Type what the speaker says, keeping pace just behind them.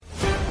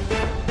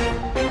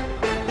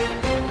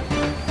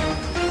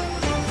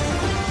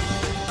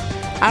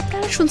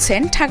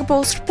শুনছেন Dhaka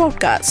post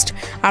podcast.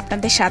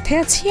 আপনাদের সাথে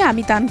আছি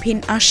আমি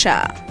তানভিন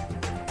আশা।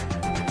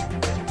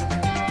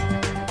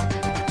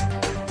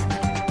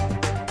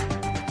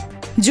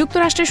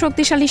 যুক্তরাষ্ট্রের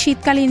শক্তিশালী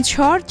শীতকালীন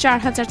ঝড়,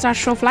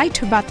 ৪,৪০০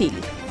 ফ্লাইট বাতিল।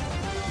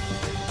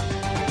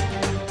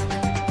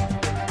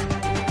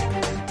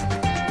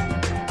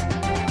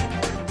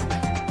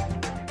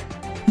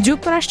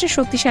 যুক্তরাষ্ট্রের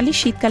শক্তিশালী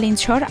শীতকালীন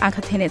ঝড়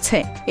আঘাত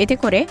এনেছে। এতে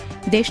করে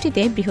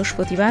দেশটিতে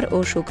বৃহস্পতিবার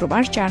ও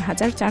শুক্রবার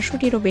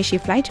 ৪,৪০০টিরও বেশি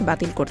ফ্লাইট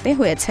বাতিল করতে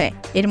হয়েছে।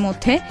 এর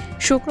মধ্যে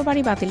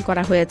শুক্রবারই বাতিল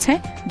করা হয়েছে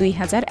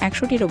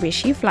 ২,১০০টিরও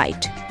বেশি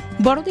ফ্লাইট।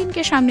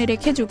 বড়দিনকে সামনে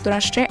রেখে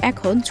যুক্তরাষ্ট্রে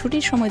এখন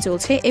ছুটির সময়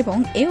চলছে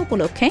এবং এ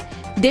উপলক্ষে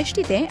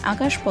দেশটিতে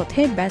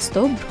আকাশপথে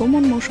ব্যস্ত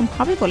ভ্রমণ মৌসুম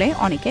হবে বলে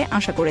অনেকে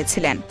আশা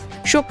করেছিলেন।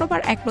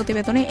 শুক্রবার এক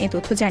প্রতিবেদনে এ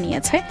তথ্য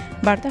জানিয়েছে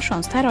বার্তা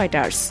সংস্থা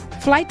Reuters.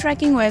 Flight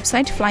tracking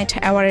website flight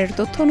অ্যাওয়ারের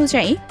তথ্য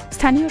অনুযায়ী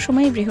স্থানীয়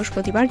সময়ে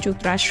বৃহস্পতিবার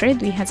যুক্তরাষ্ট্রে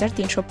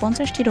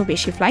 ২,৩৫০টিরও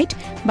বেশি ফ্লাইট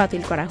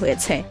বাতিল করা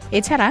হয়েছে।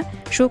 এছাড়া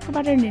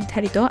শুক্রবারের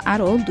নির্ধারিত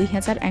আরও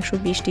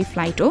 ২,১২০টি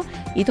ফ্লাইটও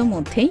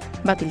ইতোমধ্যেই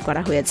বাতিল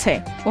করা হয়েছে।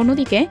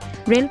 অন্যদিকে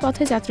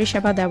রেলপথে যাত্রী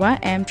সেবা দেওয়া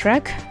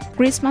অ্যামট্রাক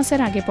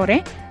ক্রিসমাসের আগে পরে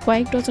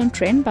কয়েক ডজন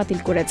ট্রেন বাতিল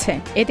করেছে।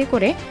 এতে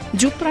করে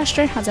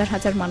যুক্তরাষ্ট্রের হাজার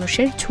হাজার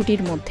মানুষের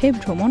ছুটির মধ্যে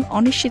ভ্রমণ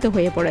অনিশ্চিত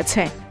হয়ে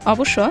পড়েছে।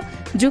 অবশ্য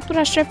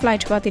যুক্তরাষ্ট্রে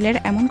ফ্লাইট বাতিলের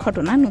এমন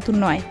ঘটনা নতুন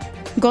নয়।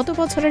 গত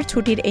বছরের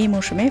ছুটির এই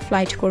মৌসুমে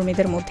ফ্লাইট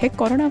কর্মীদের মধ্যে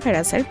করোনা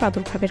ভাইরাসের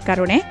প্রাদুর্ভাবের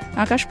কারণে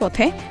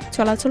আকাশপথে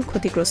চলাচল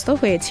ক্ষতিগ্রস্ত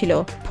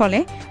হয়েছিল।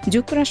 ফলে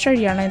যুক্তরাষ্ট্রের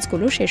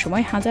এয়ারলাইন্সগুলো সে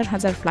সময় হাজার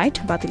হাজার ফ্লাইট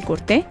বাতিল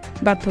করতে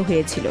বাধ্য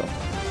হয়েছিল।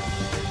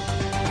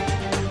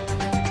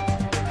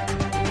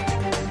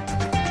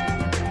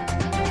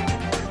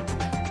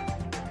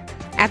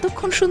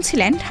 এতক্ষণ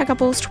শুনছিলেন ঢাকা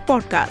পোস্ট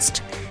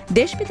পডকাস্ট।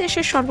 দেশ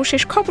বিদেশের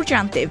সর্বশেষ খবর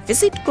জানতে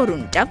ভিজিট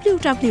করুন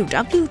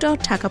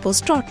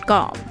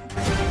www.dhakapost.com।